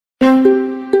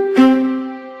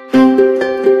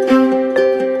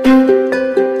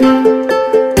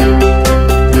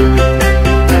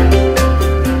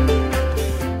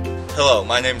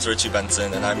name's Richie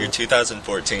Benson, and I'm your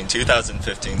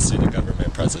 2014-2015 Student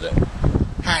Government President.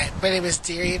 Hi, my name is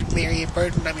Darien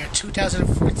Marion-Burton. I'm your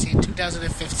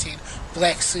 2014-2015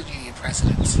 Black Student Union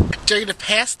President. During the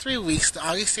past 3 weeks, the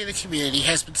Augustana community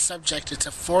has been subjected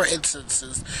to 4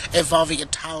 instances involving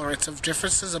intolerance of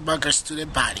differences among our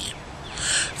student body.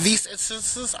 These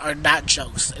instances are not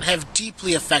jokes and have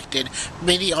deeply affected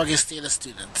many Augustana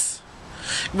students.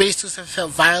 Many students have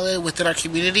felt violated within our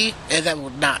community, and that will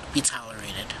not be tolerated.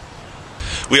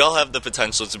 We all have the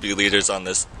potential to be leaders on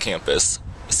this campus.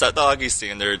 Set the Augie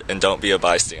standard and don't be a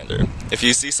bystander. If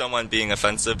you see someone being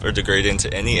offensive or degrading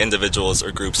to any individuals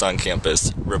or groups on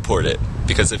campus, report it.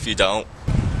 Because if you don't,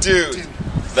 dude,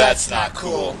 that's not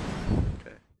cool.